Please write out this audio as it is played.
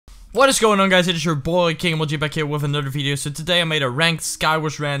What is going on, guys? It is your boy KingMLG back here with another video. So today I made a ranked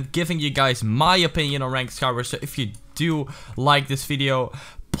Skywars rant, giving you guys my opinion on ranked Skywars. So if you do like this video,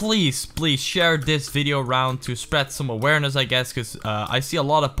 please share this video around to spread some awareness, I guess, because I see a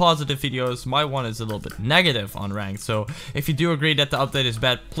lot of positive videos. My one is a little bit negative on ranked. So if you do agree that the update is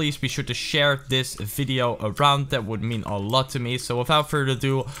bad, please be sure to share this video around. That would mean a lot to me. So without further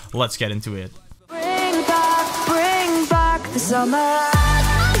ado, let's get into it. Bring back the summer.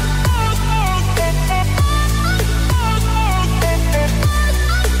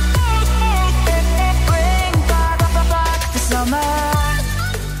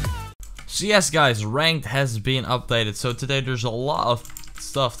 So yes, guys, ranked has been updated. So today there's a lot of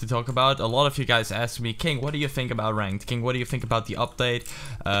stuff to talk about. A lot of you guys ask me, King, what do you think about ranked? King, what do you think about the update?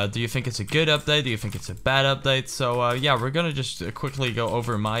 Do you think it's a good update? Do you think it's a bad update? So yeah, we're gonna just quickly go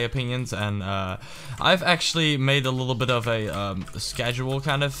over my opinions, and I've actually made a little bit of a schedule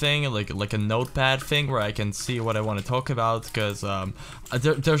kind of thing, like a notepad thing where I can see what I want to talk about, because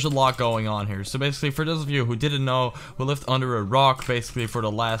there's a lot going on here. So basically, for those of you who didn't know, who lived under a rock basically for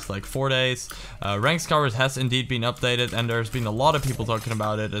the last like 4 days, ranked Skywars has indeed been updated, and there's been a lot of people talking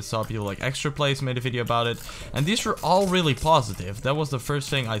about it. I saw people like Extra Plays made a video about it, and these were all really positive. That was the first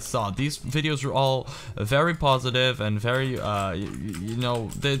thing I saw. These videos were all very positive and very you know,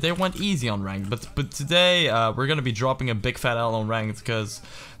 they went easy on ranked. But today we're gonna be dropping a big fat L on ranked, because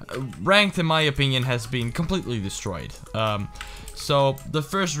ranked, in my opinion, has been completely destroyed. So the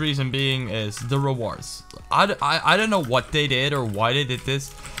first reason being is the rewards. I don't know what they did or why they did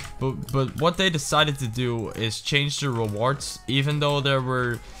this, but what they decided to do is change the rewards, even though there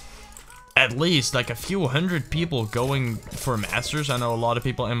were at least like a few hundred people going for masters. I know a lot of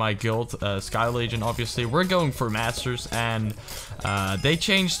people in my guild, Sky Legion obviously, we're going for masters, and they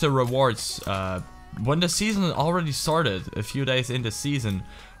changed the rewards when the season already started, a few days into season,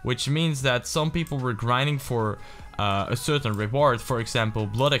 which means that some people were grinding for a certain reward, for example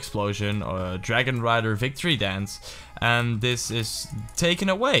Blood Explosion or Dragon Rider Victory Dance, and this is taken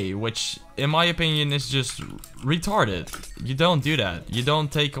away, which in my opinion is just retarded. You don't do that. You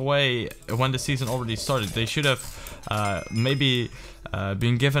don't take away when the season already started. They should have maybe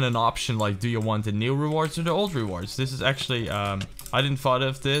been given an option, like, do you want the new rewards or the old rewards? This is actually I didn't thought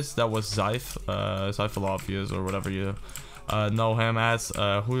of this. That was Zyphalopius or whatever you know him as,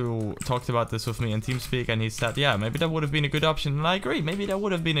 who talked about this with me in TeamSpeak, and he said, yeah, maybe that would have been a good option, and I agree, maybe that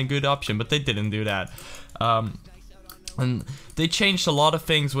would have been a good option, but they didn't do that. And they changed a lot of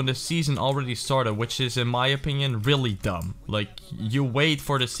things when the season already started, which is, in my opinion, really dumb. Like, you wait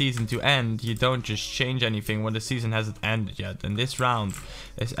for the season to end, you don't just change anything when the season hasn't ended yet, and this round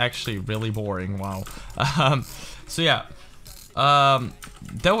is actually really boring. Wow. So yeah,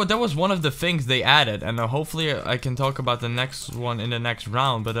 that was one of the things they added, and hopefully I can talk about the next one in the next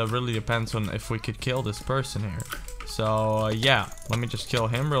round, but it really depends on if we could kill this person here. So yeah, let me just kill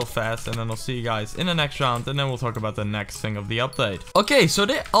him real fast, and then I'll see you guys in the next round, and then we'll talk about the next thing of the update. Okay, so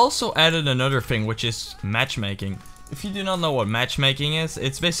they also added another thing, which is matchmaking. If you do not know what matchmaking is,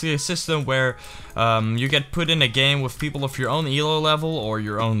 it's basically a system where you get put in a game with people of your own elo level or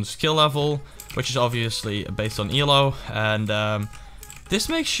your own skill level, which is obviously based on elo, and this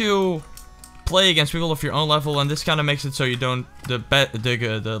makes you play against people of your own level, and this kind of makes it so you don't,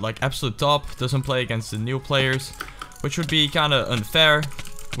 the like absolute top doesn't play against the new players, which would be kind of unfair,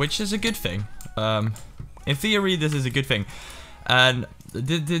 which is a good thing. In theory, this is a good thing, and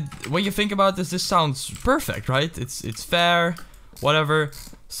when you think about this, this sounds perfect, right? It's fair, whatever.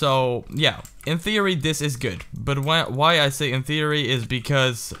 So yeah, in theory, this is good. But why I say in theory is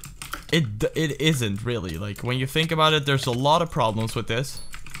because it isn't really. Like, when you think about it, there's a lot of problems with this.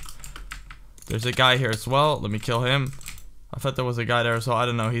 There's a guy here as well. Let me kill him. I thought there was a guy there, so I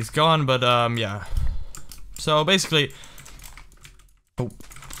don't know. He's gone, but yeah. So basically,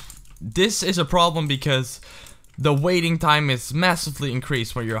 this is a problem because the waiting time is massively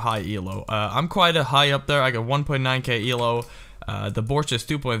increased when you're high elo. I'm quite a high up there. I got 1.9k elo. The board is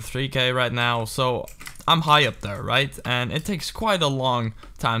 2.3k right now, so I'm high up there, right? And it takes quite a long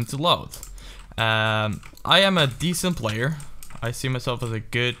time to load. I am a decent player. I see myself as a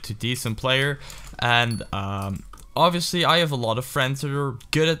good to decent player, and obviously I have a lot of friends that are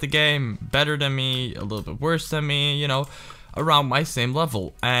good at the game, better than me, a little bit worse than me, you know, around my same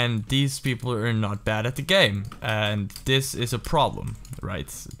level, and these people are not bad at the game, and this is a problem, right?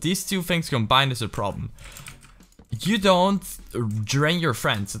 These two things combined is a problem. You don't drain your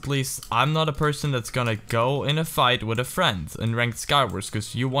friends. At least I'm not a person that's gonna go in a fight with a friend in ranked Skywars,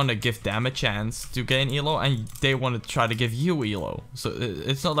 because you want to give them a chance to gain elo and they want to try to give you elo. So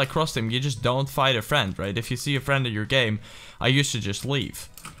it's not like cross team. You just don't fight a friend, right? If you see a friend in your game, I used to just leave.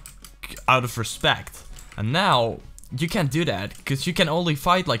 out of respect. And now you can't do that because you can only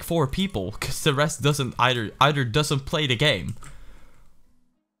fight like 4 people because the rest doesn't either doesn't play the game,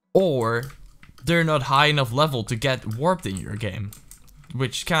 or they're not high enough level to get warped in your game,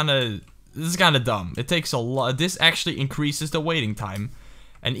 which this is kind of dumb. It takes a lot. This actually increases the waiting time.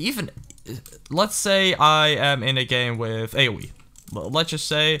 And even, let's say I am in a game with AoE. Let's just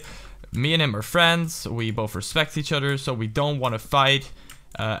say me and him are friends. We both respect each other, so we don't want to fight.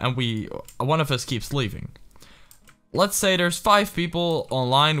 And one of us keeps leaving. Let's say there's 5 people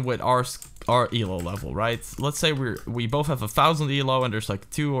online with our elo level, right? Let's say we both have 1,000 elo and there's like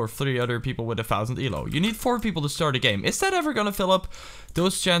 2 or 3 other people with 1,000 elo. You need 4 people to start a game. Is that ever gonna fill up?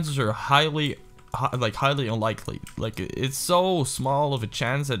 Those chances are highly unlikely. Like, it's so small of a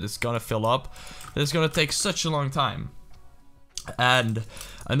chance that it's gonna fill up that it's gonna take such a long time. And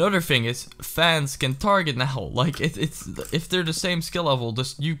another thing is, fans can target now. Like, it's if they're the same skill level,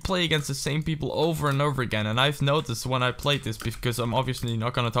 you play against the same people over and over again. And I've noticed when I played this, because I'm obviously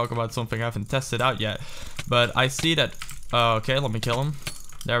not gonna talk about something I haven't tested out yet, but I see that. Okay, let me kill him.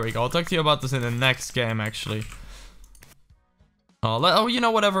 There we go. I'll talk to you about this in the next game, actually. Oh, you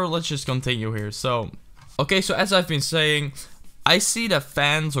know, whatever. Let's just continue here. So, okay, so as I've been saying, I see that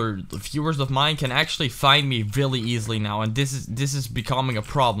fans or viewers of mine can actually find me really easily now, and this is becoming a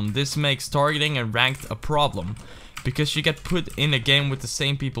problem. This makes targeting and ranked a problem, because you get put in a game with the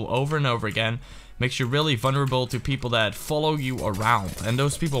same people over and over again. Makes you really vulnerable to people that follow you around, and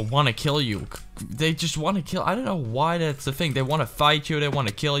those people want to kill you. They just want to kill. I don't know why that's the thing. They want to fight you. They want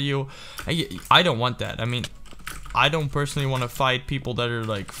to kill you. I don't want that. I mean, I don't personally want to fight people that are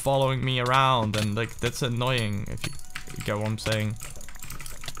like following me around, and like that's annoying. If you get what I'm saying.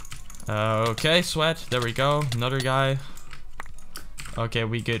 Okay, sweat. There we go. Another guy. Okay,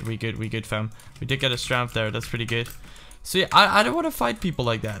 we good, fam. We did get a strength there. That's pretty good. See, I don't want to fight people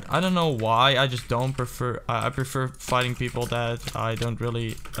like that. I don't know why. I just don't prefer. I prefer fighting people that I don't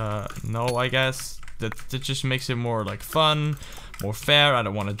really know. I guess that just makes it more like fun, more fair. I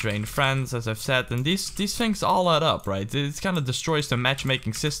don't want to drain friends, as I've said. And these things all add up, right? It kind of destroys the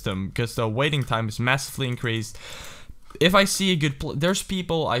matchmaking system because the waiting time is massively increased. If I see a good there's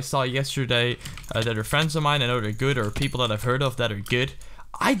people I saw yesterday that are friends of mine. I know they're good, or people that I've heard of that are good.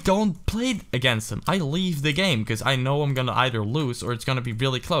 I don't play against them. I leave the game because I know I'm gonna either lose or it's gonna be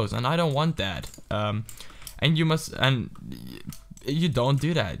really close, and I don't want that. And you don't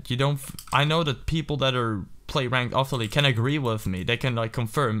do that. You don't. I know that people that are play ranked often can agree with me. They can like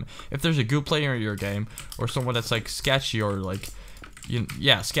confirm if there's a good player in your game or someone that's like sketchy or like.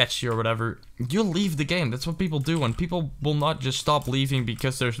 Sketchy or whatever, you'll leave the game. That's what people do, and people will not just stop leaving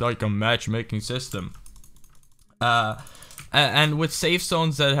because there's like a matchmaking system. And with safe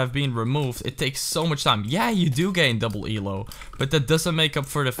zones that have been removed, it takes so much time. Yeah, you do gain double elo, but that doesn't make up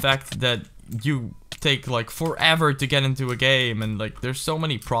for the fact that you take like forever to get into a game, and like there's so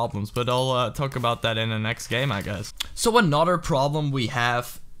many problems, but I'll talk about that in the next game, I guess. So another problem we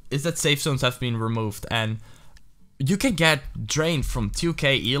have is that safe zones have been removed, and you can get drained from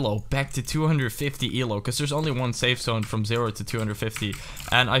 2k elo back to 250 elo because there's only one safe zone from 0 to 250.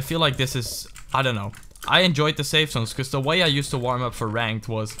 And I feel like this is, I don't know. I enjoyed the safe zones because the way I used to warm up for ranked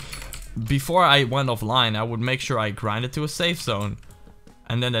was before I went offline, I would make sure I grinded to a safe zone.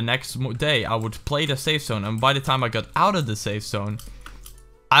 And then the next day I would play the safe zone, and by the time I got out of the safe zone,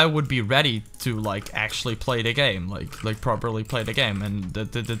 I would be ready to like actually play the game, like properly play the game, and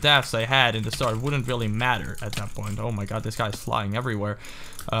the deaths I had in the start wouldn't really matter at that point. Oh my god, this guy's flying everywhere.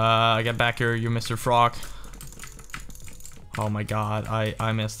 Get back here, you Mr. Frog. Oh my god,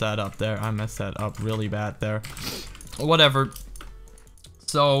 I messed that up there. I messed that up really bad there. Whatever.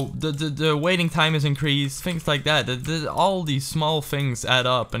 So the waiting time is increased, things like that. All these small things add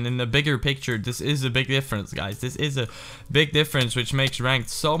up, and in the bigger picture, this is a big difference, guys. This is a big difference, which makes ranked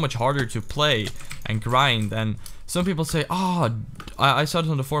so much harder to play and grind. And some people say, oh, I saw it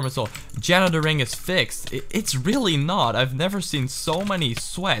on the forum as well, janitoring is fixed. It's really not. I've never seen so many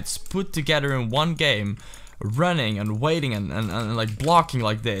sweats put together in one game, running and waiting and like blocking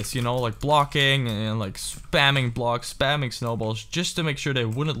like this, you know, like blocking and like spamming blocks, spamming snowballs just to make sure they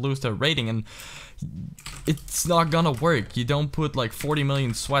wouldn't lose their rating. And it's not gonna work. You don't put like 40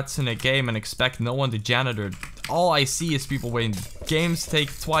 million sweats in a game and expect no one to janitor. All I see is people waiting. Games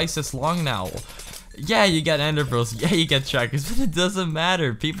take twice as long now. Yeah, you get ender pearls, yeah, you get trackers, but it doesn't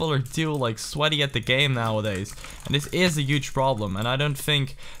matter. People are too like sweaty at the game nowadays, and this is a huge problem. And I don't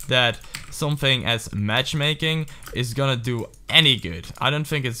think that something as matchmaking is gonna do any good. I don't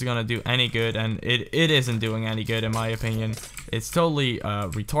think it's gonna do any good, and it isn't doing any good in my opinion. It's totally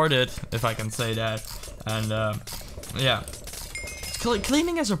retarded, if I can say that. And yeah,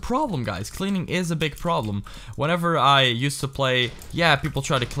 cleaning is a problem, guys. Cleaning is a big problem. Whenever I used to play, yeah, people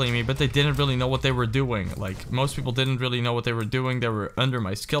try to clean me, but they didn't really know what they were doing. Like, most people didn't really know what they were doing. They were under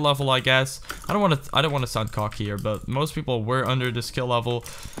my skill level, I guess. I don't want to sound cocky here, but most people were under the skill level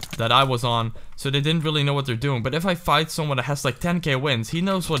that I was on, so they didn't really know what they're doing. But if I fight someone that has like 10k wins, he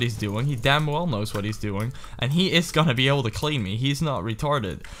knows what he's doing. He damn well knows what he's doing, and he is gonna be able to clean me. He's not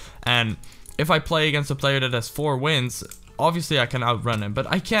retarded. And if I play against a player that has 4 wins, obviously I can outrun him, but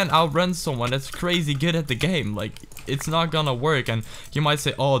I can't outrun someone that's crazy good at the game. Like, it's not gonna work. And you might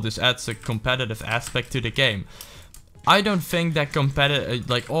say, oh, this adds a competitive aspect to the game. I don't think that competitive,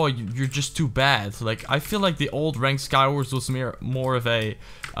 like, oh, you're just too bad. Like, I feel like the old ranked Skywars was more of a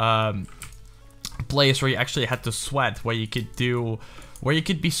place where you actually had to sweat, where you could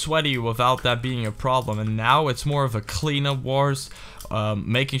be sweaty without that being a problem. And now it's more of a cleanup wars,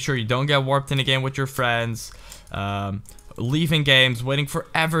 making sure you don't get warped in a game with your friends, leaving games, waiting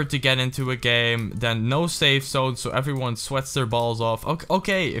forever to get into a game, then no safe zone, so everyone sweats their balls off.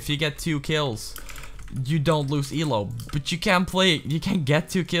 Okay, if you get 2 kills, you don't lose elo, but you can't get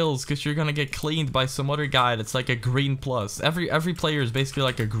 2 kills because you're gonna get cleaned by some other guy that's like a green plus. Every player is basically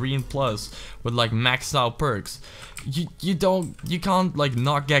like a green plus with like maxed out perks. You can't like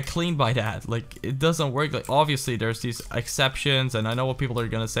not get cleaned by that. Like, it doesn't work. Like, obviously there's these exceptions, and I know what people are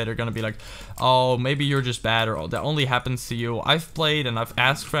gonna say. They're gonna be like, oh, maybe you're just bad, or oh, that only happens to you. I've played and I've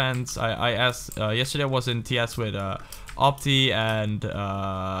asked friends. I asked yesterday I was in TS with Opti and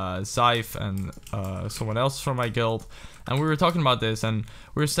Zyph and someone else from my guild, and we were talking about this, and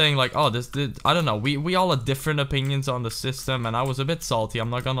we were saying like, oh, this I don't know, we all had different opinions on the system, and I was a bit salty, I'm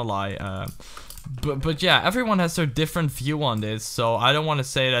not gonna lie. But yeah, everyone has their different view on this, so I don't want to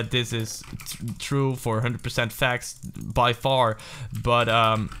say that this is true for 100% facts by far, but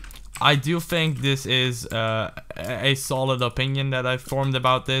I do think this is a solid opinion that I formed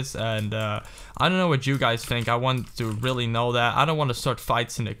about this, and I don't know what you guys think. I want to really know that. I don't want to start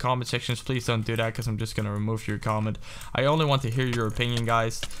fights in the comment sections. Please don't do that, because I'm just going to remove your comment. I only want to hear your opinion,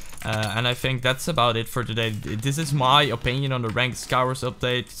 guys. And I think that's about it for today. This is my opinion on the Ranked Skywars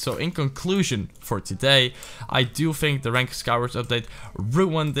update. So in conclusion for today, I do think the Ranked Skywars update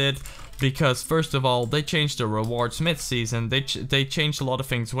ruined it. Because first of all, they changed the rewards mid-season. They changed a lot of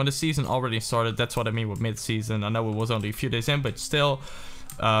things when the season already started. That's what I mean with mid-season. I know it was only a few days in, but still,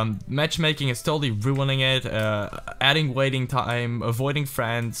 matchmaking is totally ruining it. Adding waiting time, avoiding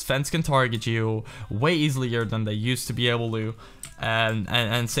friends. Fans can target you way easier than they used to be able to.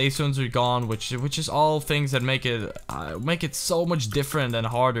 And safe zones are gone, which is all things that make it so much different and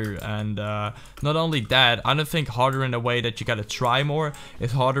harder. And not only that, I don't think harder in a way that you gotta try more.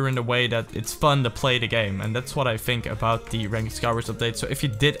 It's harder in the way that it's fun to play the game, and that's what I think about the Ranked Skywars update. So if you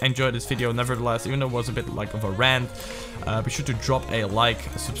did enjoy this video, nevertheless, even though it was a bit like of a rant, be sure to drop a like,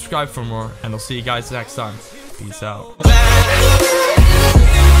 subscribe for more, and I'll see you guys next time. Peace out.